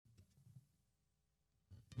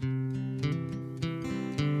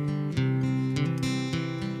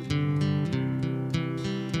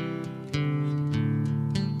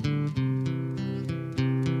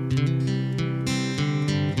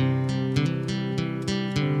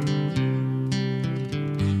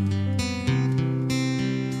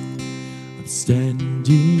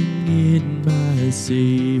Standing in my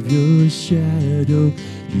Savior's shadow,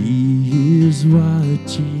 He is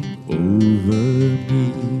watching over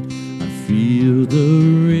me. I feel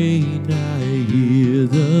the rain, I hear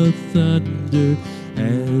the thunder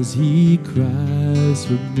as He cries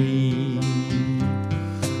for me.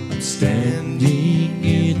 I'm standing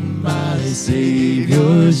in my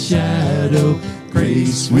Savior's shadow,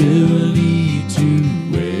 grace will lead to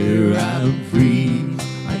where I'm free.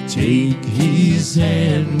 Take His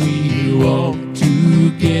hand, we walk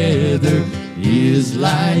together, His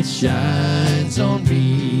light shines on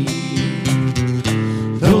me.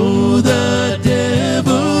 Though the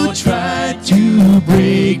devil tried to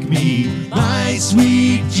break me, my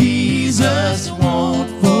sweet Jesus won't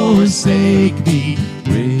forsake me.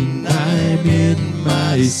 When I'm in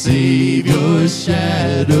my Savior's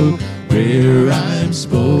shadow, where I'm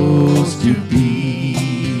supposed to be.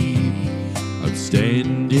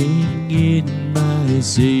 Standing in my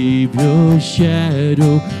Savior's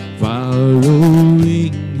shadow,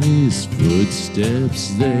 following His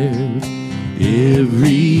footsteps there.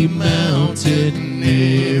 Every mountain,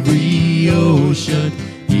 every ocean,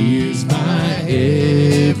 hears my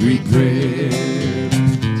every prayer.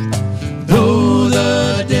 Though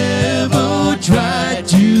the devil tried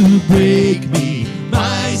to break me,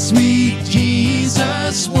 my sweet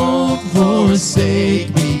Jesus won't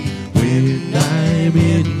forsake me. When I'm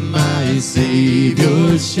in my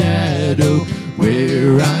Savior's shadow,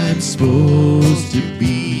 where I'm supposed to be.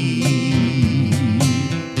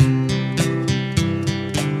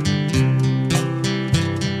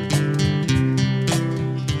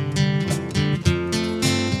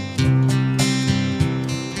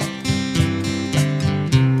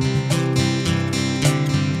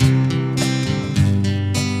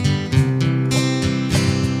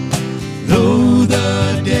 Though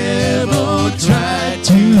the devil tried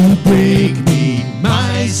to break me,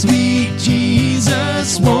 my sweet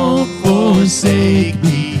Jesus won't forsake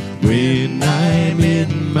me. When I'm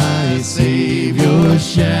in my Savior's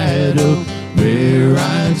shadow, where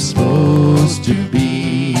I'm supposed to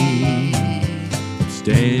be.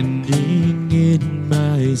 Standing in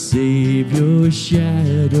my Savior's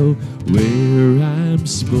shadow, where I'm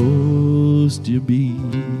supposed to be.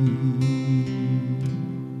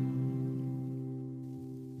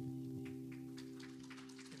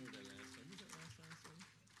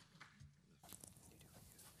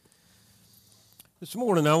 This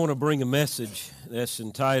morning I want to bring a message that's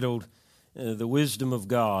entitled The Wisdom of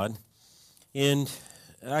God. And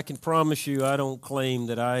I can promise you I don't claim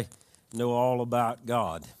that I know all about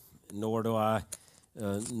God, nor do I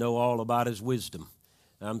know all about His wisdom.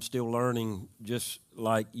 I'm still learning just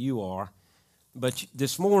like you are. But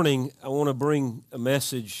this morning I want to bring a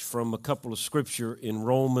message from a couple of scripture in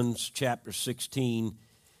Romans chapter 16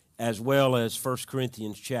 as well as 1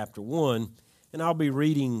 Corinthians chapter 1. And I'll be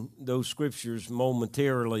reading those scriptures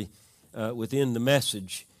momentarily within the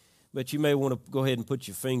message. But you may want to go ahead and put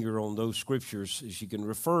your finger on those scriptures as you can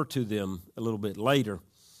refer to them a little bit later.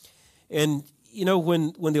 And, you know,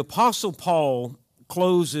 when the Apostle Paul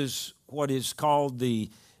closes what is called the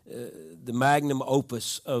magnum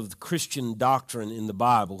opus of the Christian doctrine in the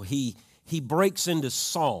Bible, he breaks into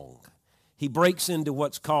song. He breaks into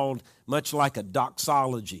what's called much like a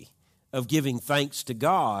doxology of giving thanks to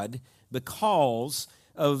God because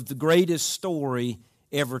of the greatest story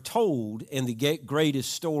ever told and the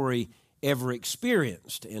greatest story ever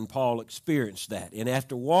experienced. And Paul experienced that. And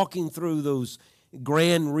after walking through those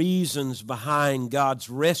grand reasons behind God's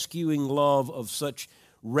rescuing love of such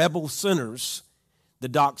rebel sinners, the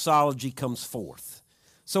doxology comes forth.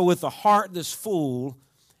 So with a heart that's full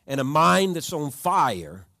and a mind that's on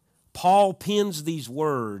fire, Paul pens these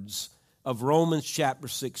words of Romans chapter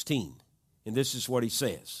 16. And this is what he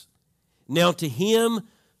says. Now to Him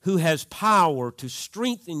who has power to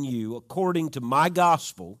strengthen you according to my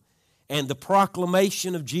gospel and the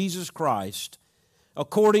proclamation of Jesus Christ,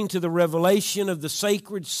 according to the revelation of the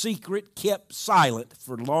sacred secret kept silent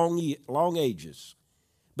for long ages,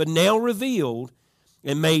 but now revealed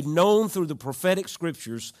and made known through the prophetic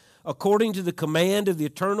scriptures, according to the command of the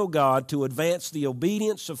eternal God, to advance the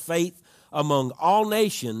obedience of faith among all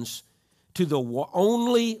nations, to the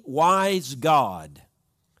only wise God,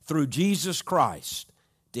 through Jesus Christ.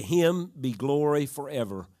 To Him be glory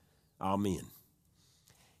forever. Amen.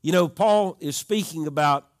 You know, Paul is speaking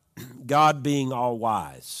about God being all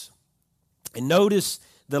wise. And notice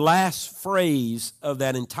the last phrase of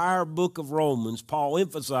that entire book of Romans, Paul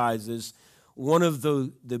emphasizes one of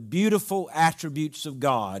the beautiful attributes of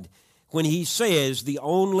God when he says, the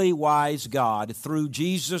only wise God, through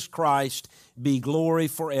Jesus Christ be glory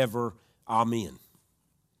forever. Amen.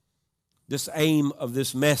 This aim of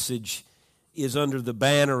this message is under the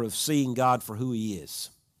banner of seeing God for who He is.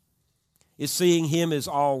 It's seeing Him as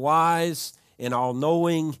all-wise and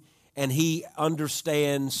all-knowing, and He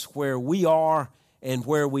understands where we are and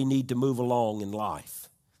where we need to move along in life.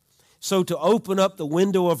 So to open up the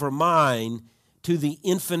window of our mind to the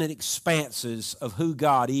infinite expanses of who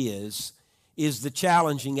God is the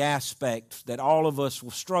challenging aspect that all of us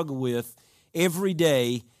will struggle with every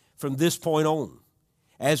day from this point on,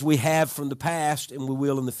 as we have from the past and we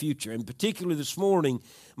will in the future. And particularly this morning,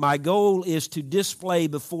 my goal is to display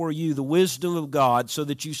before you the wisdom of God so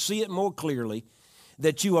that you see it more clearly,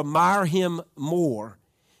 that you admire Him more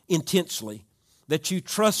intensely, that you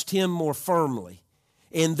trust Him more firmly,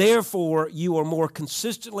 and therefore you are more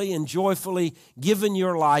consistently and joyfully giving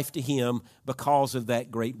your life to Him because of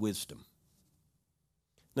that great wisdom.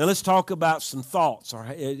 Now let's talk about some thoughts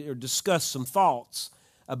or discuss some thoughts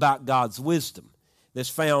about God's wisdom that's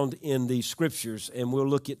found in the Scriptures, and we'll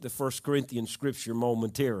look at the 1 Corinthians Scripture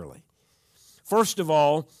momentarily. First of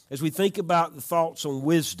all, as we think about the thoughts on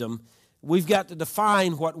wisdom, we've got to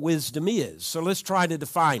define what wisdom is. So let's try to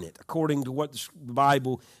define it according to what the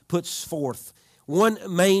Bible puts forth. One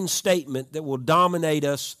main statement that will dominate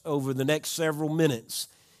us over the next several minutes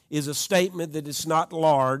is a statement that is not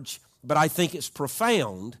large, but I think it's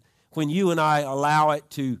profound when you and I allow it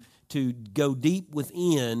to go deep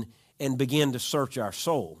within and begin to search our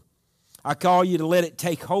soul. I call you to let it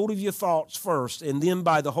take hold of your thoughts first, and then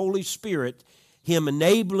by the Holy Spirit, Him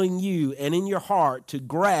enabling you and in your heart to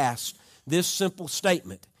grasp this simple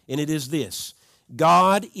statement, and it is this: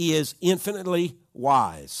 God is infinitely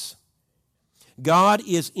wise. God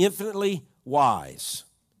is infinitely wise.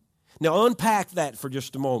 Now unpack that for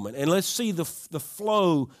just a moment, and let's see the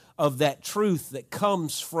flow of that truth that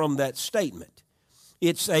comes from that statement.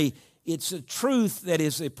 It's a truth that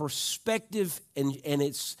is a perspective, and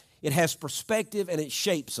it has perspective, and it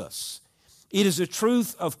shapes us. It is a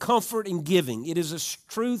truth of comfort and giving. It is a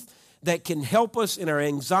truth that can help us in our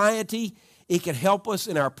anxiety. It can help us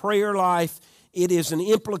in our prayer life. It is an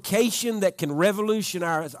implication that can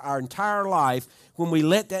revolutionize our entire life when we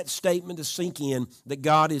let that statement to sink in that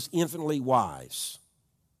God is infinitely wise.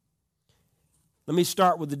 Let me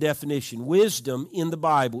start with the definition. Wisdom in the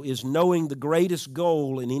Bible is knowing the greatest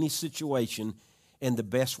goal in any situation and the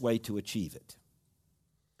best way to achieve it.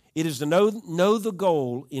 It is to know the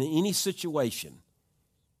goal in any situation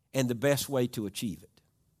and the best way to achieve it.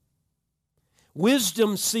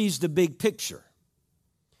 Wisdom sees the big picture.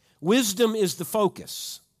 Wisdom is the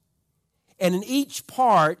focus. And in each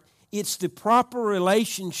part, it's the proper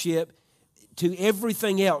relationship to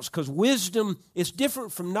everything else, because wisdom is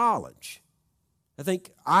different from knowledge. I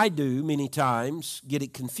think I do many times get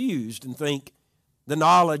it confused and think the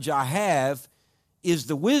knowledge I have is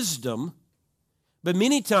the wisdom, but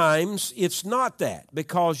many times it's not that,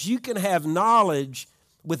 because you can have knowledge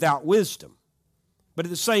without wisdom. But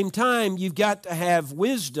at the same time, you've got to have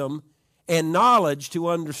wisdom and knowledge to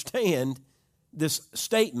understand this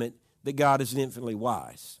statement that God is infinitely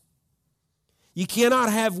wise. You cannot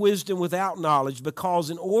have wisdom without knowledge, because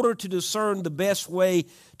in order to discern the best way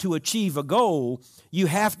to achieve a goal, you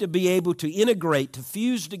have to be able to integrate, to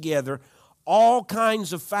fuse together all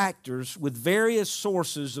kinds of factors with various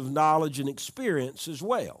sources of knowledge and experience as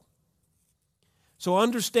well. So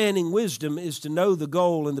understanding wisdom is to know the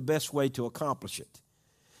goal and the best way to accomplish it.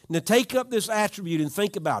 Now take up this attribute and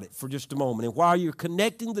think about it for just a moment. And while you're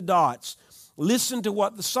connecting the dots, listen to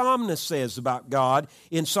what the psalmist says about God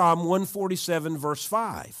in Psalm 147, verse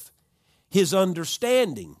 5. His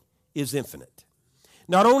understanding is infinite.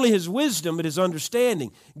 Not only His wisdom, but His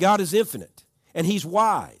understanding. God is infinite, and He's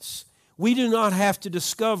wise. We do not have to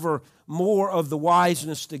discover more of the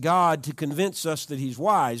wiseness to God to convince us that He's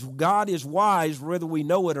wise. God is wise whether we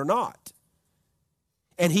know it or not.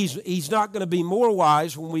 And He's not going to be more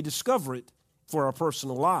wise when we discover it for our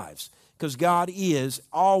personal lives, because God is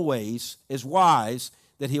always as wise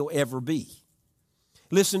that He'll ever be.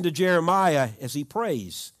 Listen to Jeremiah as he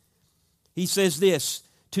prays. He says this: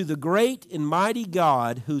 "To the great and mighty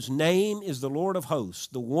God, whose name is the Lord of hosts,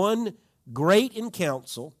 the one great in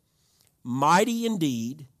counsel, mighty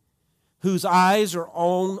indeed, whose eyes are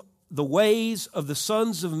on the ways of the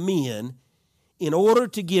sons of men, in order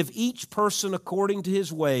to give each person according to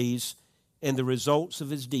his ways and the results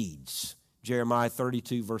of his deeds." Jeremiah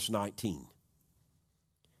 32, verse 19.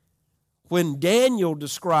 When Daniel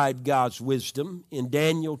described God's wisdom in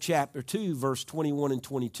Daniel chapter 2, verse 21 and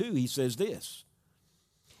 22, he says this: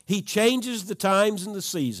 "He changes the times and the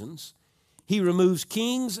seasons. He removes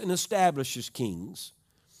kings and establishes kings.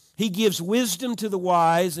 He gives wisdom to the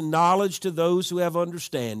wise and knowledge to those who have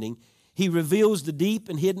understanding. He reveals the deep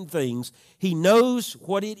and hidden things. He knows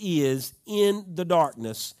what it is in the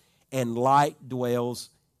darkness, and light dwells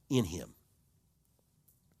in him.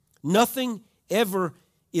 Nothing ever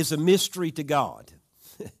is a mystery to God.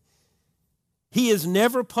 He is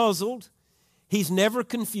never puzzled. He's never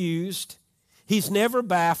confused. He's never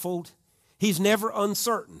baffled. He's never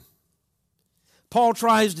uncertain. Paul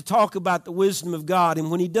tries to talk about the wisdom of God,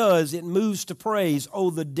 and when he does, it moves to praise. Oh,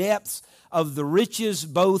 the depths of the riches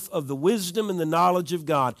both of the wisdom and the knowledge of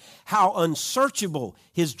God. How unsearchable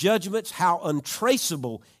his judgments, how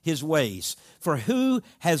untraceable his ways. For who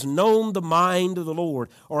has known the mind of the Lord,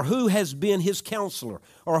 or who has been his counselor,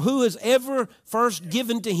 or who has ever first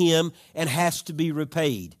given to him and has to be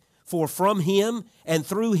repaid? For from him and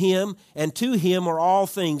through him and to him are all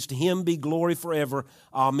things. To him be glory forever.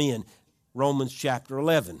 Amen. Romans chapter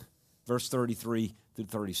 11, verse 33 through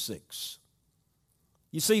 36.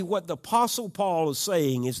 You see, what the Apostle Paul is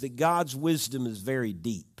saying is that God's wisdom is very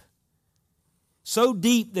deep. So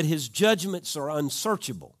deep that his judgments are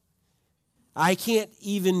unsearchable. I can't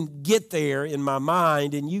even get there in my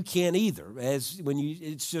mind, and you can't either.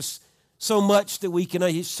 It's just so much that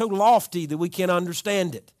it's so lofty that we can't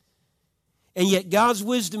understand it. And yet God's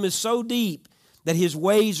wisdom is so deep that his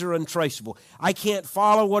ways are untraceable. I can't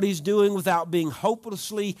follow what he's doing without being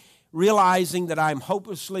hopelessly realizing that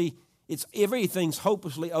everything's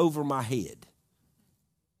hopelessly over my head.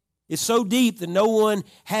 It's so deep that no one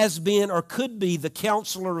has been or could be the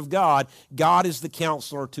counselor of God. God is the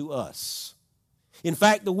counselor to us. In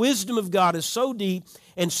fact, the wisdom of God is so deep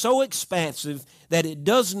and so expansive that it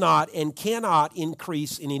does not and cannot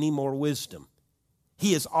increase in any more wisdom.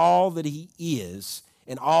 He is all that he is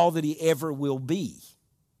and all that he ever will be.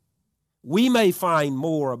 We may find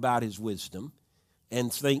more about his wisdom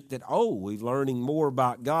and think that, we're learning more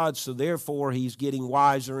about God, so therefore he's getting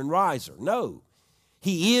wiser and wiser. No,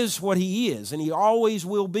 he is what he is, and he always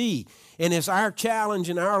will be. And it's our challenge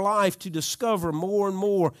in our life to discover more and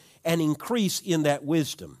more and increase in that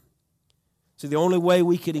wisdom. So the only way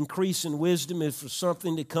we could increase in wisdom is for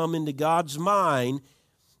something to come into God's mind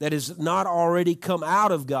that has not already come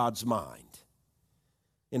out of God's mind.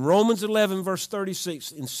 In Romans 11, verse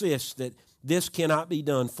 36, insists that this cannot be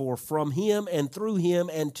done, for from him and through him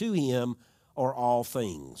and to him are all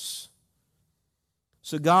things.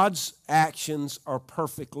 So God's actions are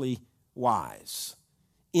perfectly wise,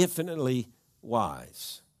 infinitely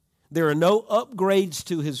wise. There are no upgrades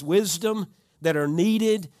to his wisdom that are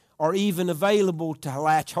needed or even available to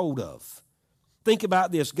latch hold of. Think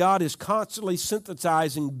about this. God is constantly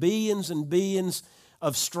synthesizing billions and billions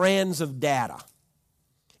of strands of data,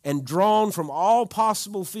 and drawn from all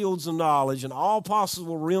possible fields of knowledge and all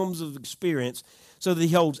possible realms of experience, so that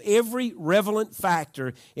he holds every relevant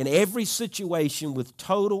factor in every situation with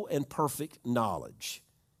total and perfect knowledge.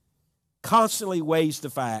 Constantly weighs the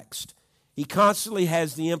facts. He constantly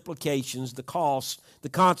has the implications, the costs, the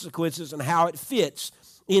consequences, and how it fits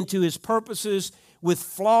into his purposes with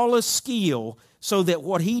flawless skill, so that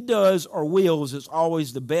what he does or wills is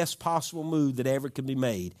always the best possible move that ever can be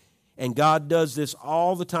made. And God does this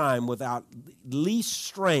all the time without least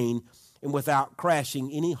strain and without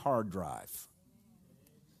crashing any hard drive.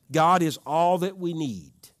 God is all that we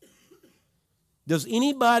need. Does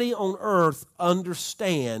anybody on earth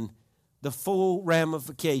understand the full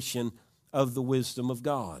ramification of the wisdom of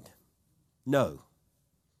God? No.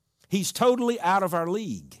 He's totally out of our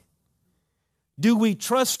league. Do we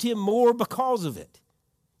trust him more because of it?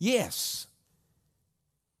 Yes.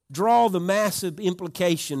 Draw the massive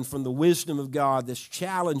implication from the wisdom of God that's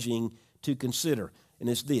challenging to consider, and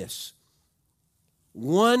it's this.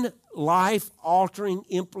 One life-altering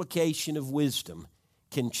implication of wisdom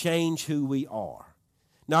can change who we are.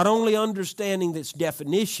 Not only understanding this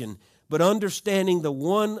definition, but understanding the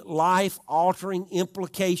one life-altering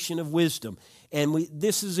implication of wisdom. And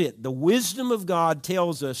this is it. The wisdom of God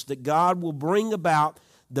tells us that God will bring about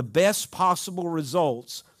the best possible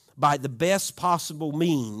results by the best possible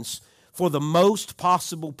means for the most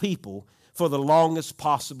possible people for the longest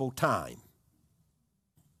possible time.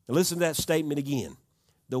 Now listen to that statement again.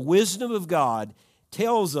 The wisdom of God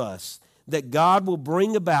tells us that God will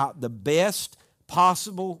bring about the best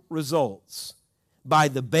possible results by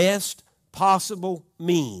the best possible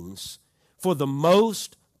means for the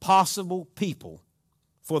most possible people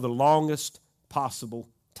for the longest possible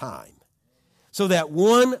time. So that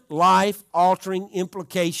one life-altering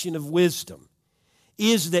implication of wisdom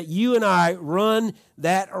is that you and I run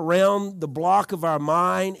that around the block of our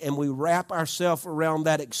mind and we wrap ourselves around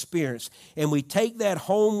that experience and we take that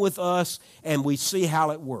home with us and we see how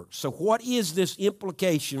it works. So what is this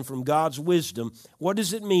implication from God's wisdom? What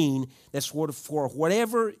does it mean that's for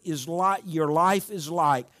whatever is like your life is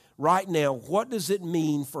like right now? What does it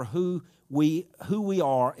mean for who we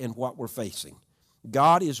are and what we're facing?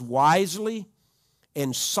 God is wisely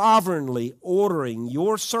and sovereignly ordering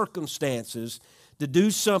your circumstances to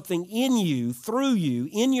do something in you, through you,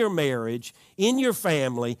 in your marriage, in your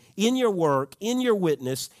family, in your work, in your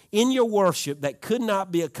witness, in your worship that could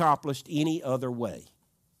not be accomplished any other way.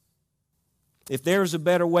 If there's a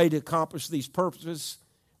better way to accomplish these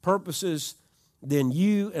purposes, then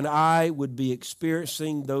you and I would be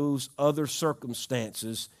experiencing those other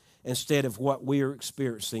circumstances instead of what we're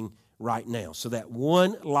experiencing right now. So that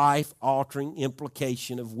one life-altering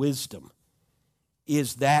implication of wisdom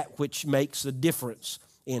is that which makes a difference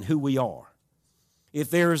in who we are.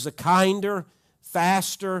 If there is a kinder,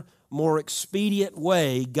 faster, more expedient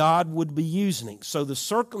way, God would be using it. So the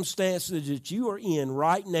circumstances that you are in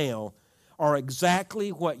right now are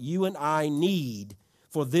exactly what you and I need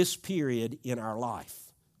for this period in our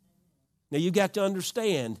life. Now you've got to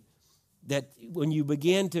understand that when you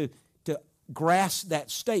begin to grasp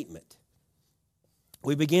that statement,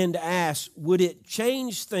 we begin to ask, would it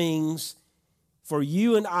change things for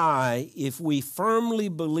you and I if we firmly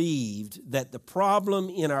believed that the problem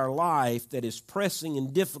in our life that is pressing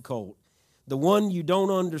and difficult, the one you don't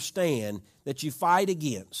understand, that you fight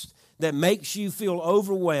against, that makes you feel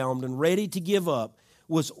overwhelmed and ready to give up,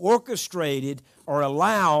 was orchestrated or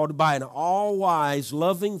allowed by an all-wise,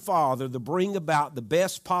 loving Father to bring about the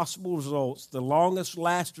best possible results, the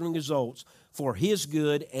longest-lasting results for His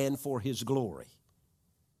good and for His glory?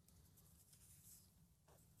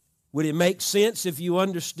 Would it make sense if you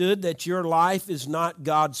understood that your life is not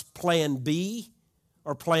God's plan B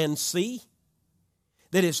or plan C?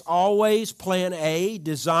 That it's always plan A,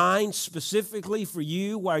 designed specifically for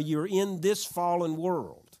you while you're in this fallen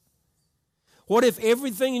world? What if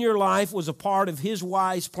everything in your life was a part of His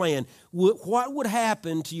wise plan? What would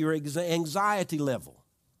happen to your anxiety level?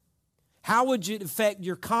 How would it affect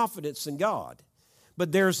your confidence in God?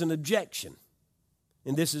 But there's an objection,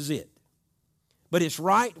 and this is it. But it's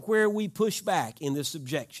right where we push back in this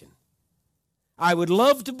objection. I would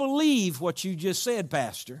love to believe what you just said,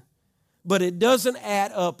 Pastor, but it doesn't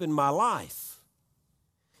add up in my life.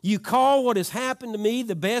 You call what has happened to me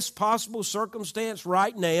the best possible circumstance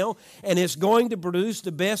right now, and it's going to produce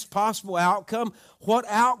the best possible outcome. What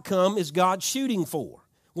outcome is God shooting for?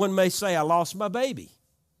 One may say, I lost my baby.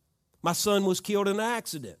 My son was killed in an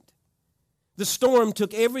accident. The storm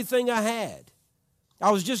took everything I had. I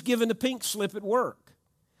was just given the pink slip at work.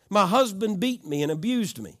 My husband beat me and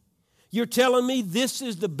abused me. You're telling me this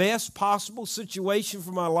is the best possible situation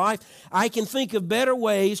for my life? I can think of better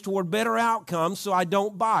ways toward better outcomes, so I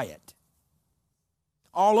don't buy it.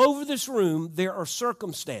 All over this room, there are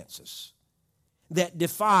circumstances that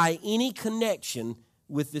defy any connection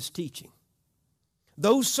with this teaching.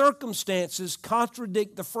 Those circumstances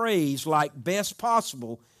contradict the phrase like best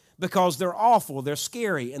possible because they're awful, they're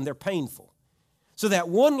scary, and they're painful. So that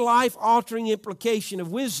one life-altering implication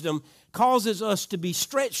of wisdom causes us to be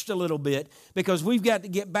stretched a little bit because we've got to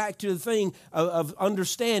get back to the thing of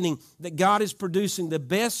understanding that God is producing the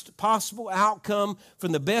best possible outcome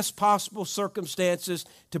from the best possible circumstances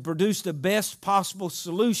to produce the best possible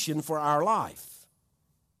solution for our life.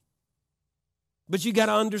 But you got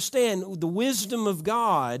to understand the wisdom of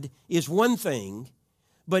God is one thing,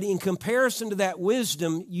 but in comparison to that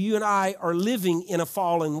wisdom, you and I are living in a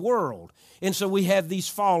fallen world. And so we have these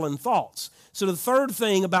fallen thoughts. So the third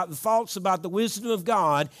thing about the thoughts about the wisdom of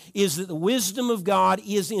God is that the wisdom of God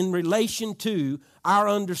is in relation to our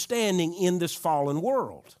understanding in this fallen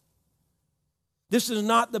world. This is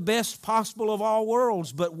not the best possible of all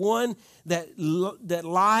worlds, but one that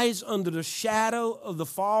lies under the shadow of the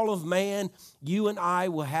fall of man. You and I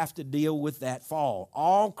will have to deal with that fall.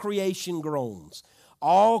 All creation groans.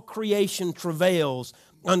 All creation travails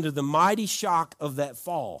under the mighty shock of that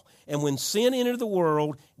fall. And when sin entered the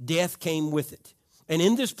world, death came with it. And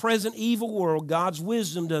in this present evil world, God's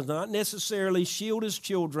wisdom does not necessarily shield His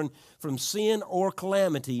children from sin or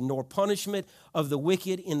calamity, nor punishment of the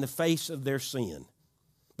wicked in the face of their sin.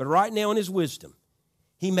 But right now in His wisdom,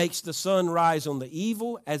 He makes the sun rise on the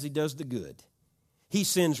evil as He does the good. He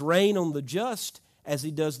sends rain on the just as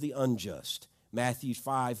He does the unjust. Matthew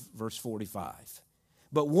 5, verse 45.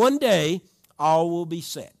 But one day, all will be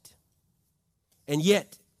set. And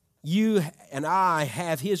yet, you and I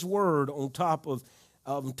have His word on top of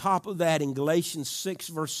on top of that in Galatians 6,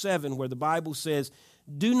 verse 7, where the Bible says,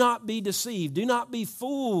 do not be deceived, do not be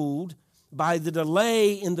fooled by the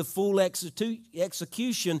delay in the full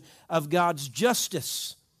execution of God's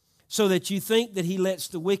justice, so that you think that he lets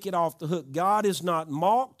the wicked off the hook. God is not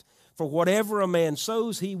mocked, for whatever a man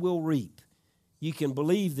sows, he will reap. You can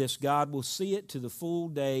believe this. God will see it to the full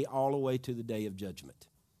day, all the way to the day of judgment.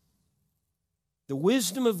 The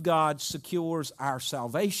wisdom of God secures our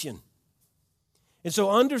salvation. And so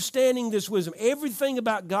understanding this wisdom, everything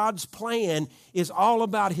about God's plan is all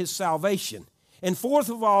about his salvation. And fourth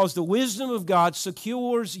of all is the wisdom of God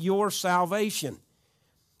secures your salvation.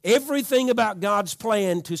 Everything about God's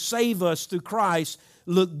plan to save us through Christ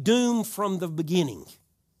looked doomed from the beginning.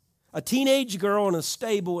 A teenage girl in a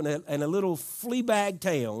stable in a little flea-bag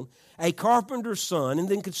town, a carpenter's son, and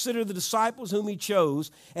then consider the disciples whom he chose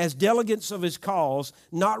as delegates of his cause,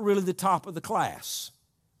 not really the top of the class.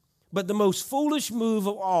 But the most foolish move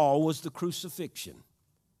of all was the crucifixion.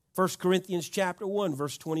 1 Corinthians chapter 1,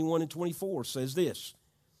 verse 21 and 24 says this,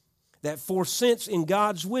 that for since in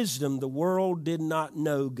God's wisdom the world did not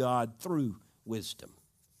know God through wisdom.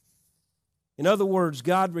 In other words,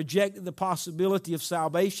 God rejected the possibility of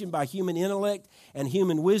salvation by human intellect and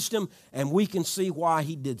human wisdom, and we can see why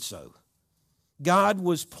he did so. God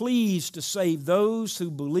was pleased to save those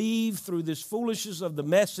who believe through this foolishness of the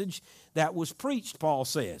message that was preached, Paul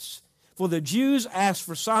says. For the Jews ask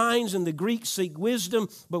for signs and the Greeks seek wisdom,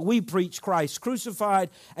 but we preach Christ crucified,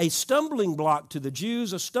 a stumbling block to the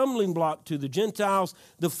Jews, a stumbling block to the Gentiles,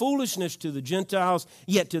 the foolishness to the Gentiles.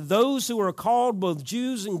 Yet to those who are called, both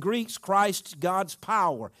Jews and Greeks, Christ, God's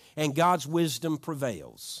power and God's wisdom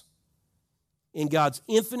prevails. In God's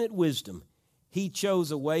infinite wisdom, he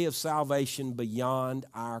chose a way of salvation beyond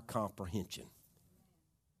our comprehension.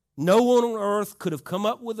 No one on earth could have come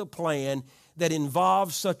up with a plan that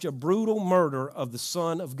involved such a brutal murder of the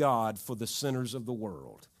Son of God for the sinners of the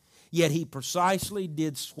world. Yet he precisely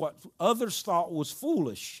did what others thought was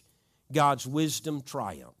foolish. God's wisdom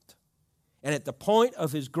triumphed. And at the point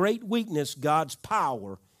of his great weakness, God's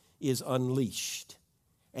power is unleashed,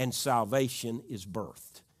 and salvation is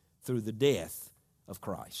birthed through the death of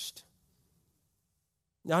Christ.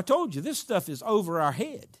 Now, I told you, this stuff is over our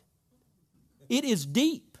head. It is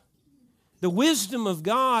deep. The wisdom of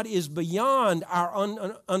God is beyond our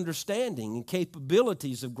understanding and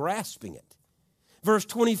capabilities of grasping it. Verse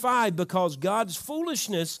 25, because God's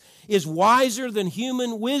foolishness is wiser than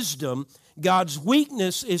human wisdom, God's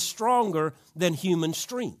weakness is stronger than human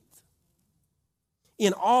strength.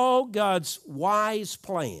 In all God's wise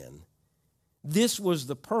plan, this was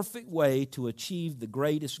the perfect way to achieve the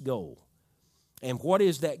greatest goal. And what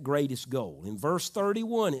is that greatest goal? In verse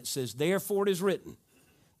 31, it says, therefore it is written,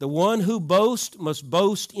 the one who boasts must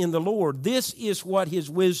boast in the Lord. This is what his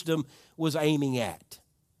wisdom was aiming at.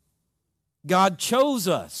 God chose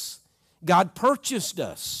us. God purchased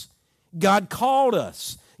us. God called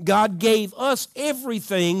us. God gave us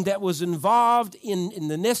everything that was involved in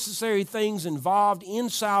the necessary things involved in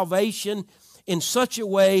salvation in such a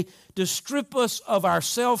way to strip us of our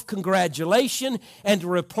self-congratulation and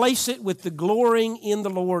to replace it with the glorying in the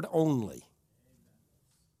Lord only.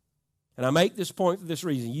 And I make this point for this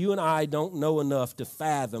reason. You and I don't know enough to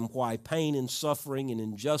fathom why pain and suffering and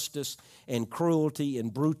injustice and cruelty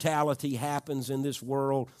and brutality happens in this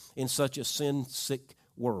world, in such a sin-sick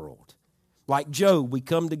world. Like Job, we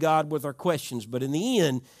come to God with our questions, but in the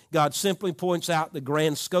end, God simply points out the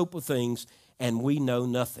grand scope of things, and we know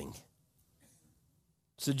nothing.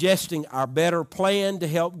 Suggesting our better plan to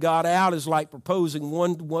help God out is like proposing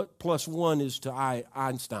 1 + 1 is to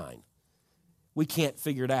Einstein. We can't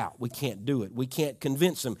figure it out. We can't do it. We can't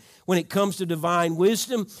convince him. When it comes to divine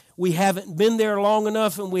wisdom, we haven't been there long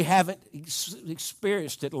enough and we haven't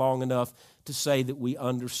experienced it long enough to say that we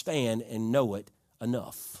understand and know it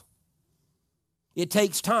enough. It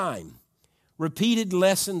takes time, repeated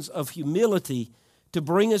lessons of humility to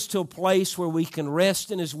bring us to a place where we can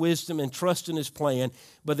rest in his wisdom and trust in his plan,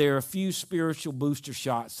 but there are a few spiritual booster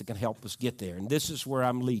shots that can help us get there, and this is where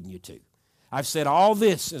I'm leading you to. I've said all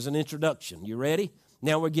this as an introduction. You ready?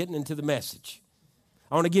 Now we're getting into the message.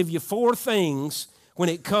 I want to give you 4 things when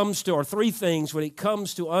it comes to, or 3 things when it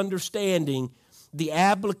comes to understanding the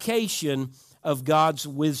application of God's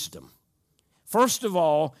wisdom. First of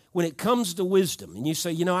all, when it comes to wisdom, and you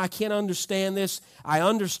say, I can't understand this. I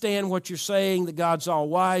understand what you're saying, that God's all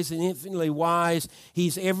wise and infinitely wise.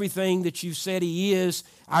 He's everything that you said he is.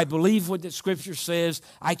 I believe what the Scripture says.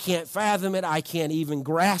 I can't fathom it. I can't even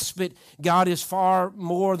grasp it. God is far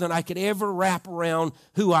more than I could ever wrap around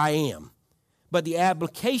who I am. But the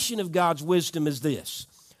application of God's wisdom is this: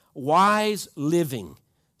 wise living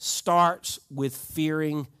starts with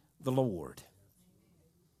fearing the Lord.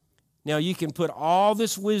 Now, you can put all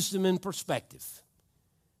this wisdom in perspective.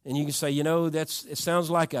 And you can say, it sounds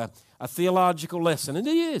like a theological lesson. And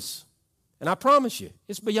it is. And I promise you,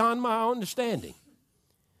 it's beyond my understanding.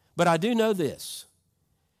 But I do know this,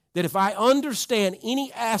 that if I understand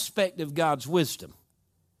any aspect of God's wisdom,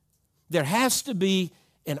 there has to be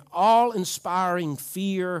an awe-inspiring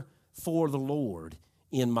fear for the Lord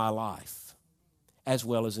in my life, as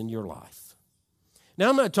well as in your life. Now,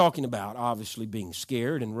 I'm not talking about, obviously, being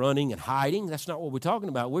scared and running and hiding. That's not what we're talking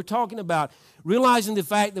about. We're talking about realizing the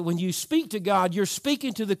fact that when you speak to God, you're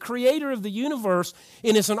speaking to the creator of the universe,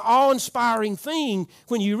 and it's an awe-inspiring thing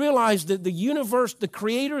when you realize that the universe, the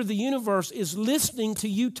creator of the universe, is listening to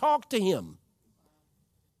you talk to him.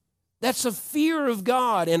 That's a fear of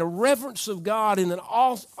God and a reverence of God and an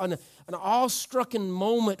awe-stricken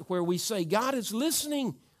moment where we say, God is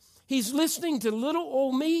listening. He's listening to little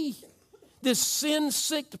old me. This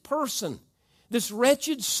sin-sick person, this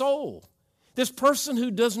wretched soul, this person who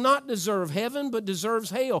does not deserve heaven but deserves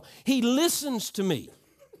hell. He listens to me.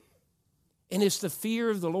 And it's the fear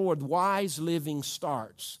of the Lord. Wise living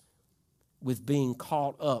starts with being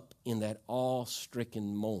caught up in that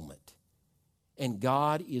awe-stricken moment. And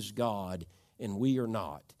God is God, and we are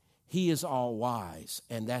not. He is all wise,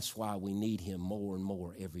 and that's why we need him more and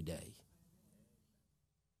more every day.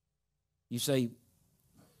 You say,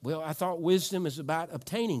 well, I thought wisdom is about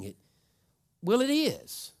obtaining it. Well, it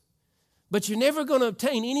is. But you're never going to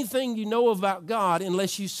obtain anything you know about God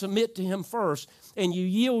unless you submit to him first and you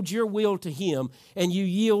yield your will to him and you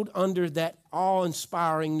yield under that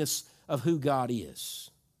awe-inspiringness of who God is.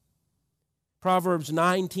 Proverbs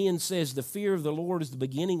 9:10 says, the fear of the Lord is the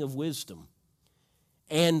beginning of wisdom,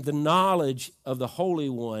 and the knowledge of the Holy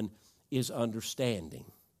One is understanding.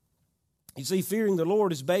 You see, fearing the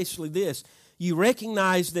Lord is basically this. You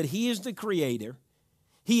recognize that he is the creator,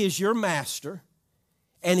 he is your master,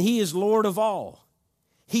 and he is Lord of all.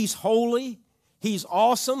 He's holy, he's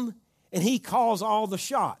awesome, and he calls all the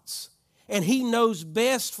shots. And he knows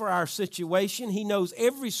best for our situation. He knows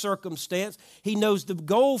every circumstance. He knows the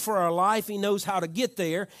goal for our life. He knows how to get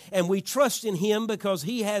there. And we trust in him because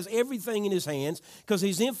he has everything in his hands, because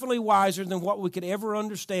he's infinitely wiser than what we could ever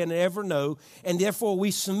understand and ever know. And therefore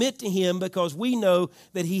we submit to him because we know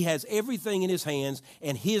that he has everything in his hands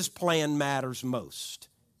and his plan matters most.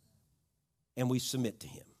 And we submit to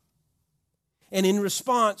him. And in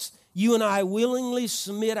response, you and I willingly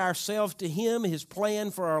submit ourselves to him, his plan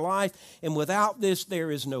for our life. And without this, there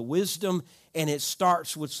is no wisdom. And it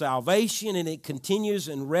starts with salvation, and it continues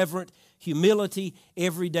in reverent humility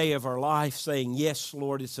every day of our life, saying, yes,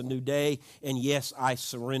 Lord, it's a new day. And yes, I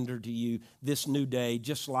surrender to you this new day,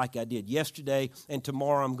 just like I did yesterday. And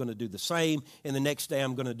tomorrow I'm going to do the same. And the next day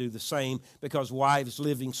I'm going to do the same, because wise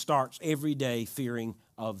living starts every day fearing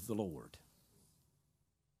of the Lord.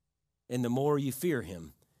 And the more you fear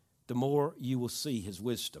him, the more you will see his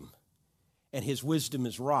wisdom. And his wisdom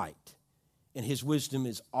is right. And his wisdom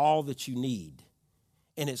is all that you need.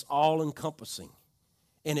 And it's all-encompassing.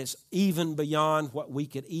 And it's even beyond what we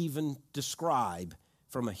could even describe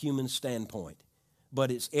from a human standpoint.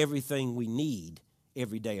 But it's everything we need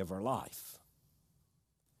every day of our life.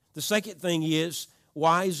 The second thing is,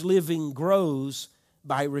 wise living grows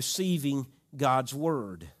by receiving God's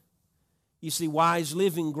word. You see, wise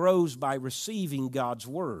living grows by receiving God's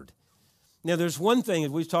word. Now, there's one thing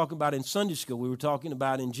that we were talking about in Sunday school. We were talking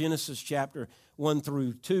about in Genesis chapter 1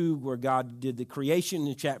 through 2, where God did the creation.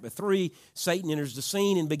 In chapter 3, Satan enters the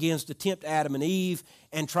scene and begins to tempt Adam and Eve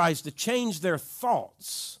and tries to change their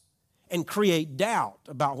thoughts and create doubt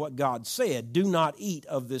about what God said. Do not eat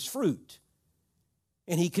of this fruit.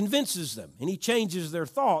 And he convinces them, and he changes their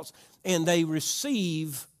thoughts, and they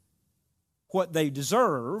receive what they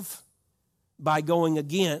deserve by going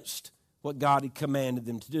against what God had commanded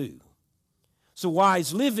them to do. So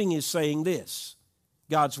wise living is saying this: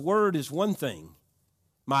 God's word is one thing,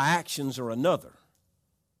 my actions are another.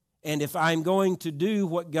 And if I'm going to do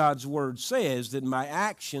what God's word says, then my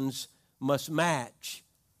actions must match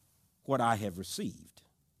what I have received.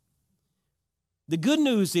 The good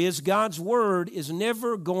news is God's word is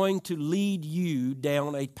never going to lead you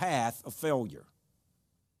down a path of failure.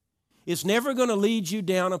 It's never going to lead you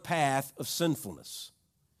down a path of sinfulness.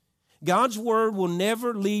 God's word will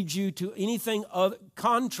never lead you to anything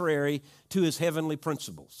contrary to his heavenly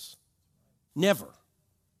principles. Never.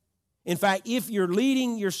 In fact, if you're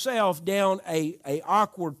leading yourself down a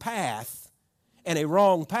awkward path and a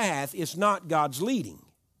wrong path, it's not God's leading.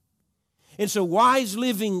 And so wise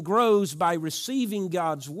living grows by receiving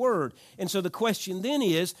God's word. And so the question then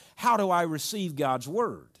is, how do I receive God's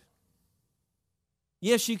word?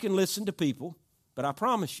 Yes, you can listen to people, but I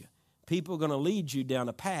promise you, people are going to lead you down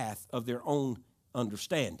a path of their own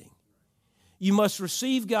understanding. You must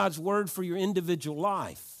receive God's word for your individual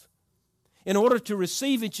life. In order to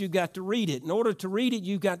receive it, you've got to read it. In order to read it,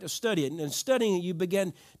 you've got to study it. And in studying it, you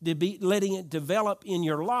begin to be letting it develop in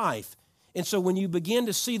your life. And so when you begin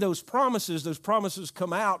to see those promises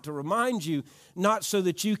come out to remind you, not so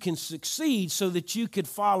that you can succeed, so that you could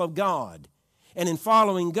follow God. And in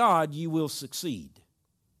following God, you will succeed.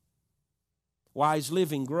 Wise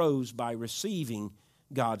living grows by receiving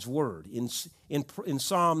God's word. In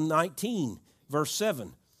Psalm 19, verse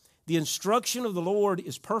 7, the instruction of the Lord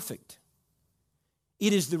is perfect.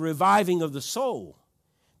 It is the reviving of the soul.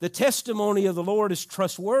 The testimony of the Lord is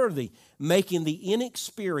trustworthy, making the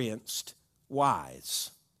inexperienced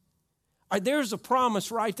wise. There's a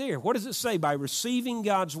promise right there. What does it say? By receiving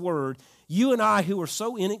God's word, you and I who are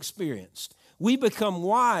so inexperienced, we become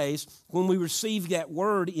wise when we receive that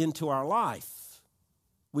word into our life.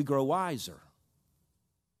 We grow wiser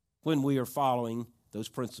when we are following those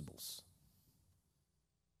principles.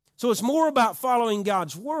 So it's more about following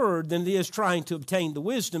God's word than it is trying to obtain the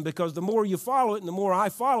wisdom, because the more you follow it and the more I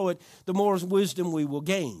follow it, the more wisdom we will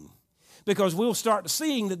gain. Because we'll start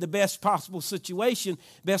seeing that the best possible situation,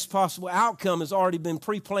 best possible outcome has already been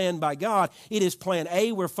pre-planned by God. It is plan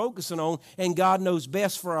A we're focusing on, and God knows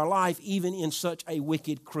best for our life, even in such a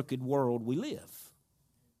wicked, crooked world we live.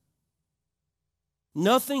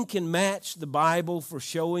 Nothing can match the Bible for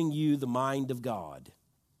showing you the mind of God.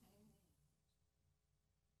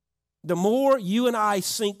 The more you and I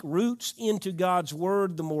sink roots into God's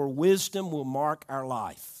word, the more wisdom will mark our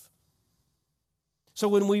life. So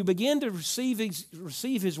when we begin to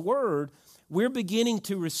receive His word, we're beginning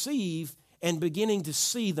to receive and beginning to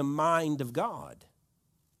see the mind of God.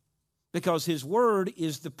 Because His word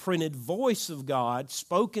is the printed voice of God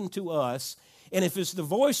spoken to us. And if it's the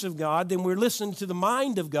voice of God, then we're listening to the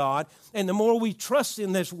mind of God. And the more we trust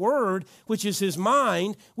in this word, which is His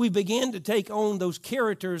mind, we begin to take on those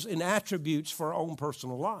characters and attributes for our own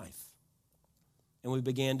personal life. And we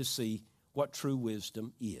begin to see what true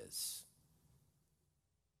wisdom is.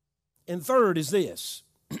 And third is this.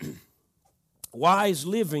 Wise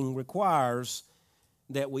living requires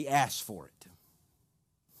that we ask for it.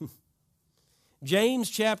 James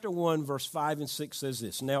chapter 1, verse 5 and 6 says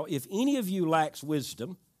this, "Now, if any of you lacks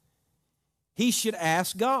wisdom, he should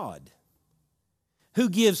ask God, who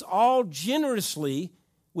gives all generously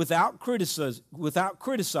without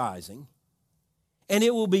criticizing, and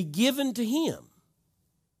it will be given to him.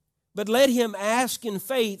 But let him ask in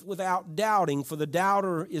faith without doubting, for the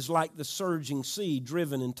doubter is like the surging sea,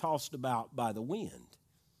 driven and tossed about by the wind."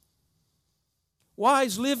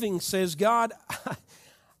 Wise living says, God,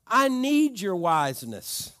 I need your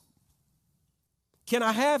wiseness. Can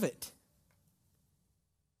I have it?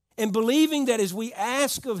 And believing that as we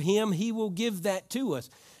ask of Him, He will give that to us.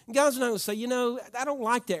 And God's not going to say, I don't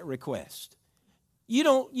like that request. You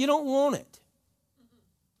don't want it.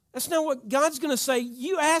 That's not what God's going to say.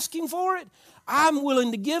 You asking for it? I'm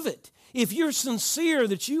willing to give it. If you're sincere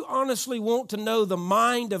that you honestly want to know the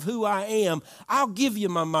mind of who I am, I'll give you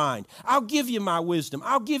my mind. I'll give you my wisdom.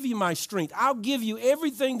 I'll give you my strength. I'll give you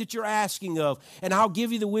everything that you're asking of, and I'll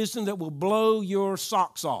give you the wisdom that will blow your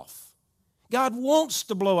socks off. God wants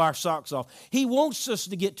to blow our socks off. He wants us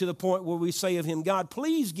to get to the point where we say of Him, God,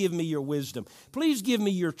 please give me your wisdom. Please give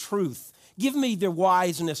me your truth. Give me the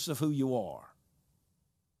wiseness of who you are.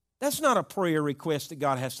 That's not a prayer request that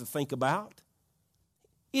God has to think about.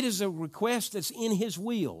 It is a request that's in His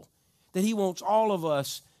will that He wants all of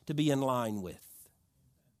us to be in line with.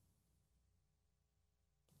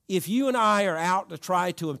 If you and I are out to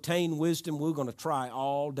try to obtain wisdom, we're going to try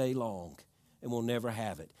all day long, and we'll never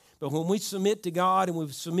have it. But when we submit to God and we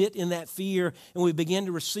submit in that fear and we begin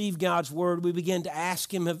to receive God's word, we begin to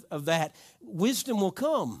ask Him of that, wisdom will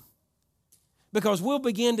come. Because we'll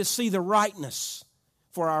begin to see the rightness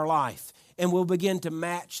for our life, and we'll begin to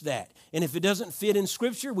match that. And if it doesn't fit in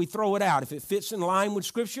Scripture, we throw it out. If it fits in line with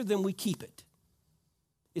Scripture, then we keep it.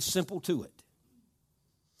 It's simple to it.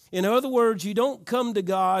 In other words, you don't come to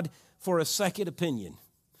God for a second opinion.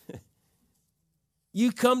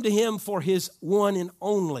 You come to Him for His one and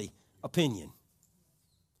only opinion.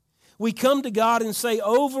 We come to God and say,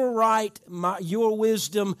 overwrite your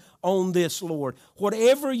wisdom on this, Lord.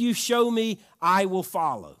 Whatever you show me, I will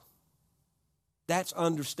follow. That's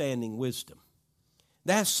understanding wisdom.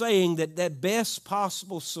 That's saying that that best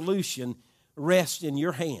possible solution rests in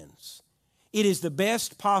your hands. It is the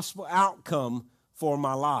best possible outcome for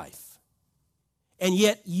my life. And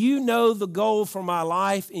yet you know the goal for my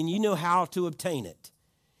life and you know how to obtain it.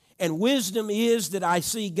 And wisdom is that I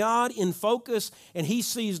see God in focus and He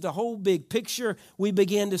sees the whole big picture. We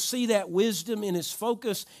begin to see that wisdom in His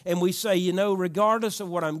focus, and we say, regardless of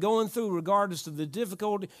what I'm going through, regardless of the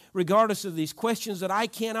difficulty, regardless of these questions that I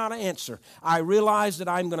cannot answer, I realize that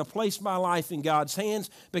I'm going to place my life in God's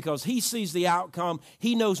hands because He sees the outcome.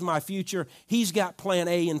 He knows my future. He's got plan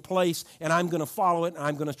A in place, and I'm going to follow it, and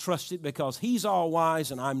I'm going to trust it because He's all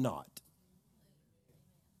wise and I'm not.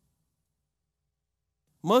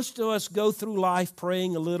 Most of us go through life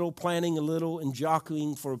praying a little, planning a little, and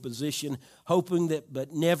jockeying for a position, hoping that,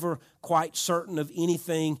 but never quite certain of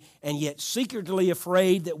anything, and yet secretly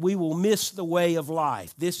afraid that we will miss the way of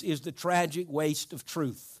life. This is the tragic waste of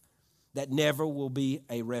truth that never will be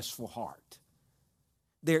a restful heart.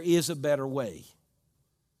 There is a better way.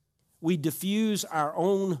 We diffuse our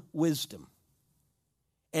own wisdom,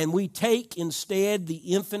 and we take instead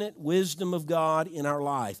the infinite wisdom of God in our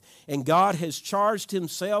life. And God has charged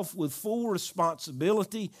Himself with full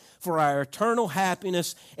responsibility for our eternal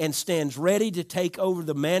happiness and stands ready to take over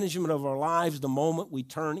the management of our lives the moment we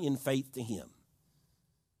turn in faith to Him.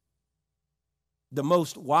 The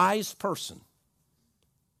most wise person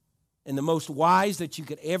and the most wise that you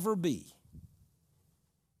could ever be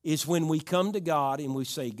is when we come to God and we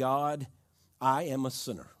say, God, I am a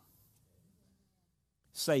sinner.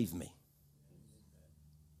 Save me.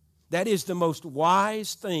 That is the most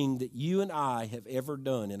wise thing that you and I have ever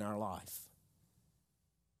done in our life.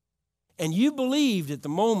 And you believed at the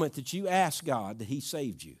moment that you asked God that He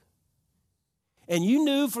saved you. And you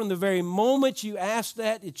knew from the very moment you asked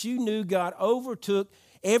that you knew God overtook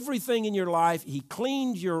everything in your life. He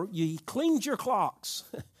cleaned your clocks.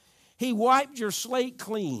 He wiped your slate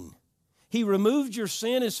clean. He removed your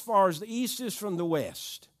sin as far as the east is from the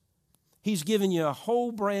west. He's given you a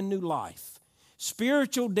whole brand new life.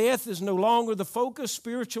 Spiritual death is no longer the focus.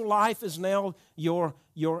 Spiritual life is now your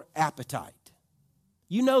appetite.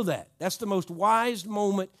 You know that. That's the most wise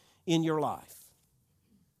moment in your life.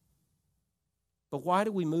 But why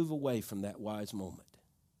do we move away from that wise moment?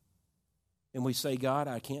 And we say, God,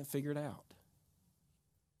 I can't figure it out.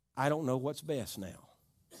 I don't know what's best now.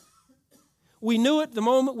 We knew it the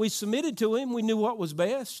moment we submitted to Him. We knew what was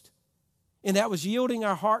best. And that was yielding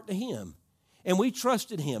our heart to Him. And we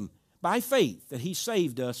trusted Him by faith that He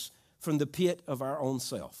saved us from the pit of our own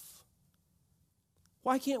self.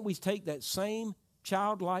 Why can't we take that same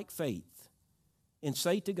childlike faith and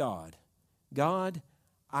say to God, God,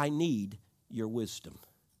 I need your wisdom.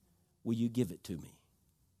 Will you give it to me?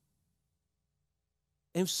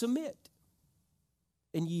 And submit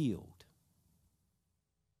and yield.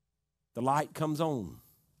 The light comes on.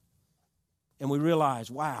 And we realize,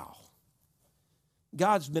 wow,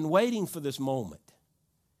 God's been waiting for this moment.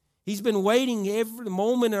 He's been waiting every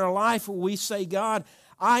moment in our life where we say, God,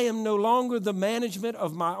 I am no longer the management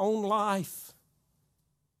of my own life.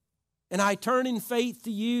 And I turn in faith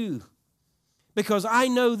to you because I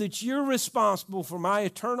know that you're responsible for my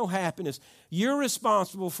eternal happiness. You're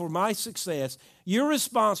responsible for my success. You're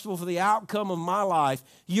responsible for the outcome of my life.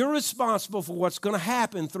 You're responsible for what's going to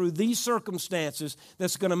happen through these circumstances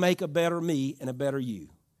that's going to make a better me and a better you.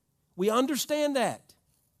 We understand that.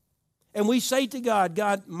 And we say to God,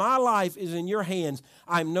 God, my life is in your hands.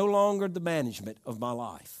 I'm no longer the management of my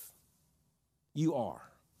life. You are.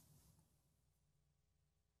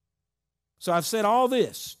 So I've said all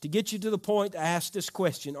this to get you to the point to ask this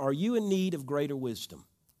question, are you in need of greater wisdom?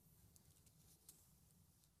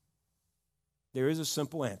 There is a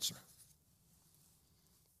simple answer.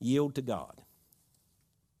 Yield to God.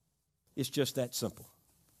 It's just that simple.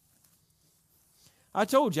 I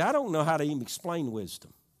told you, I don't know how to even explain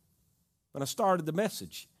wisdom. When I started the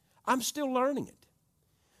message, I'm still learning it.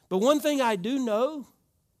 But one thing I do know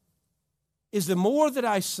is the more that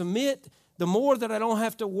I submit, the more that I don't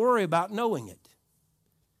have to worry about knowing it.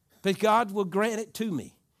 But God will grant it to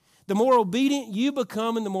me. The more obedient you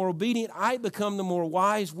become and the more obedient I become, the more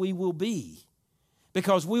wise we will be.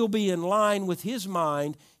 Because we'll be in line with His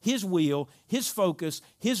mind, His will, His focus,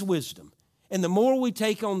 His wisdom. And the more we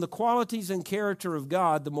take on the qualities and character of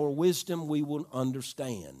God, the more wisdom we will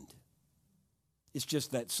understand. It's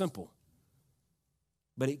just that simple.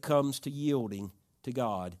 But it comes to yielding to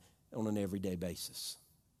God on an everyday basis.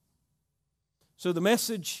 So the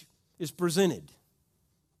message is presented.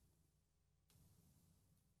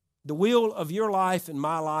 The will of your life and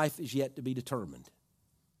my life is yet to be determined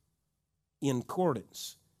in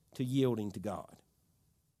accordance to yielding to God.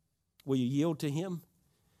 Will you yield to Him?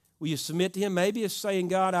 Will you submit to Him? Maybe it's saying,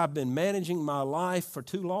 God, I've been managing my life for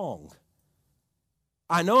too long.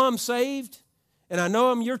 I know I'm saved, And I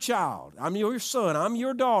know I'm your child. I'm your son. I'm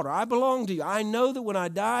your daughter. I belong to you. I know that when I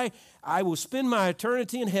die, I will spend my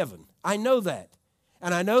eternity in heaven. I know that.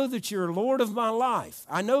 And I know that you're Lord of my life.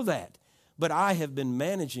 I know that. But I have been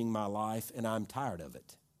managing my life, and I'm tired of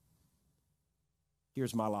it.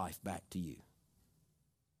 Here's my life back to you.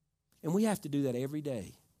 And we have to do that every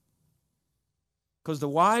day. Because the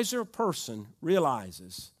wiser person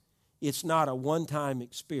realizes it's not a one-time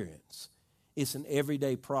experience. It's an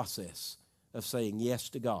everyday process of saying yes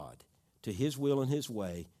to God, to His will and His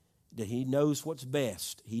way, that He knows what's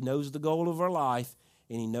best. He knows the goal of our life,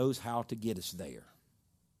 and He knows how to get us there.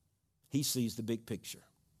 He sees the big picture.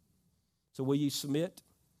 So will you submit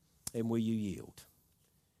and will you yield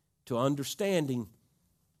to understanding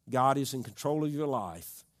God is in control of your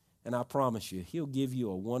life? And I promise you, He'll give you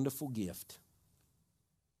a wonderful gift.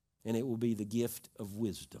 And it will be the gift of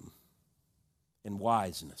wisdom and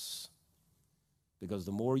wiseness. Because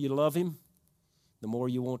the more you love Him, the more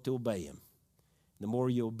you want to obey Him. The more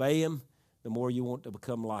you obey Him, the more you want to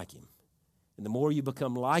become like Him. And the more you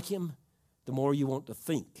become like Him, the more you want to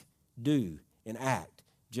think, do, and act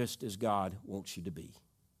just as God wants you to be.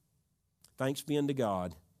 Thanks be unto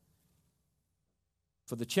God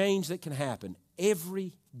for the change that can happen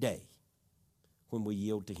every day when we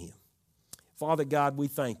yield to Him. Father God, we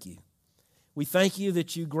thank you. We thank you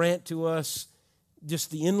that you grant to us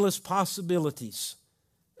just the endless possibilities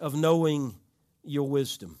of knowing your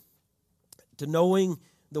wisdom, to knowing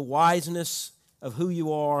the wiseness of who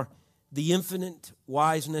you are, the infinite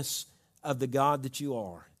wiseness of the God that you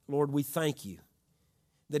are. Lord, we thank you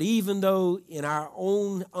that even though in our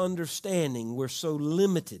own understanding we're so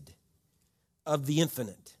limited of the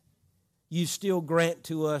infinite, you still grant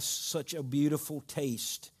to us such a beautiful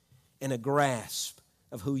taste and a grasp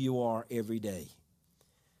of who you are every day.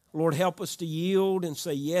 Lord, help us to yield and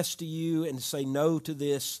say yes to you and say no to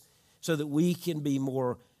this so that we can be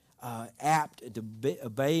more apt to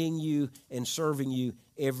obeying you and serving you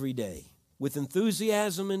every day with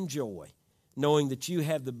enthusiasm and joy, knowing that you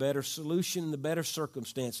have the better solution, the better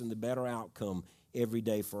circumstance, and the better outcome every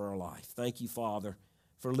day for our life. Thank you, Father,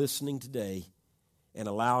 for listening today and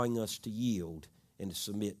allowing us to yield and to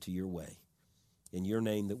submit to your way. In your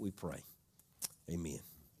name that we pray. Amen.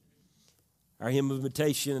 Our hymn of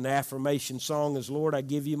invitation and affirmation song is, Lord, I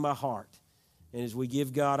give you my heart. And as we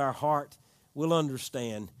give God our heart, we'll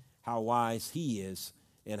understand how wise He is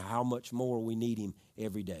and how much more we need Him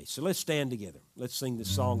every day. So let's stand together. Let's sing this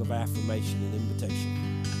song of affirmation and invitation.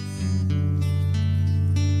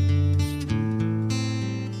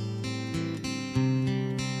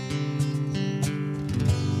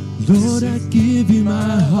 Lord, I give you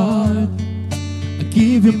my heart, I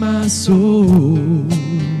give you my soul.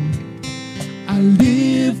 I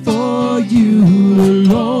live for you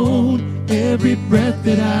alone. Every breath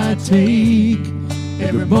that I take,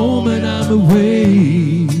 every moment I'm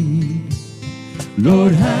awake.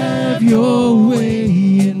 Lord, have your way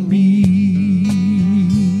in me.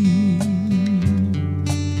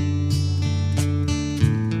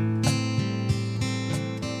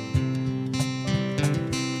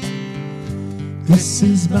 This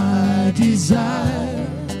is my desire,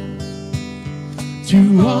 to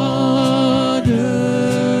honor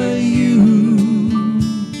you,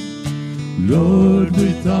 Lord,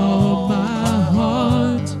 with all my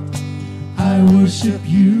heart, I worship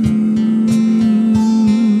you.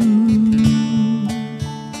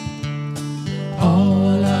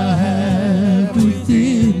 All I have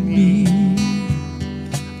within me,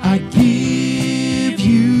 I give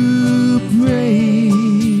you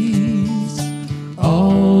praise.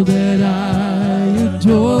 All that I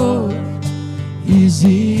adore is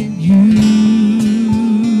in you.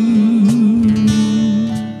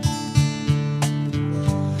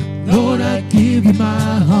 Lord, I give you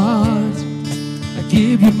my heart, I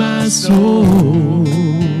give you my soul.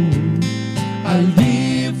 I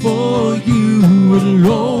live for you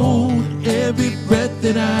alone. Every breath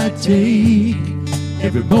that I take,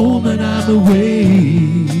 every moment I'm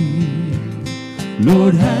awake.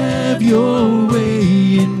 Lord, have your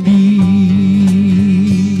way in me.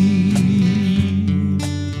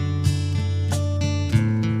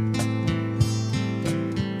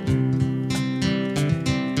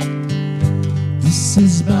 This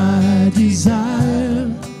is my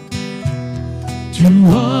desire, to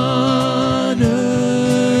honor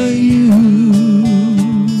you,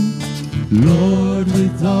 Lord,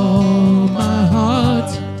 with all my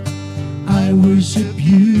heart, I worship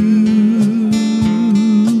you.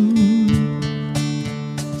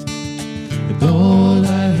 And all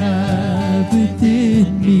I have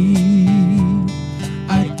within me,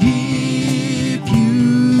 I give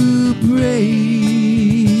you praise.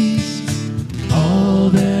 All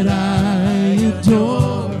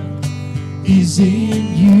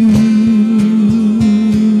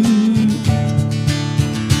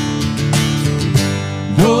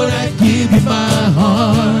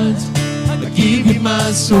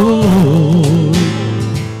my soul.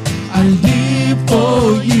 I live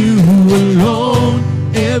for you alone.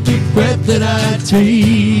 Every breath that I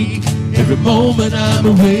take, every moment I'm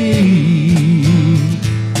awake.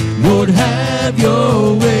 Lord, have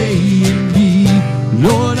your way in me.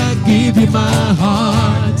 Lord, I give you my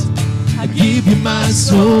heart. I give you my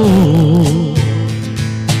soul.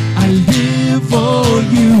 I live for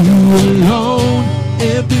you alone.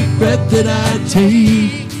 Every breath that I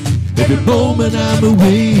take, every moment I'm awake.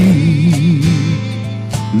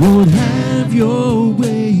 Lord, have your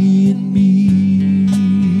way in me.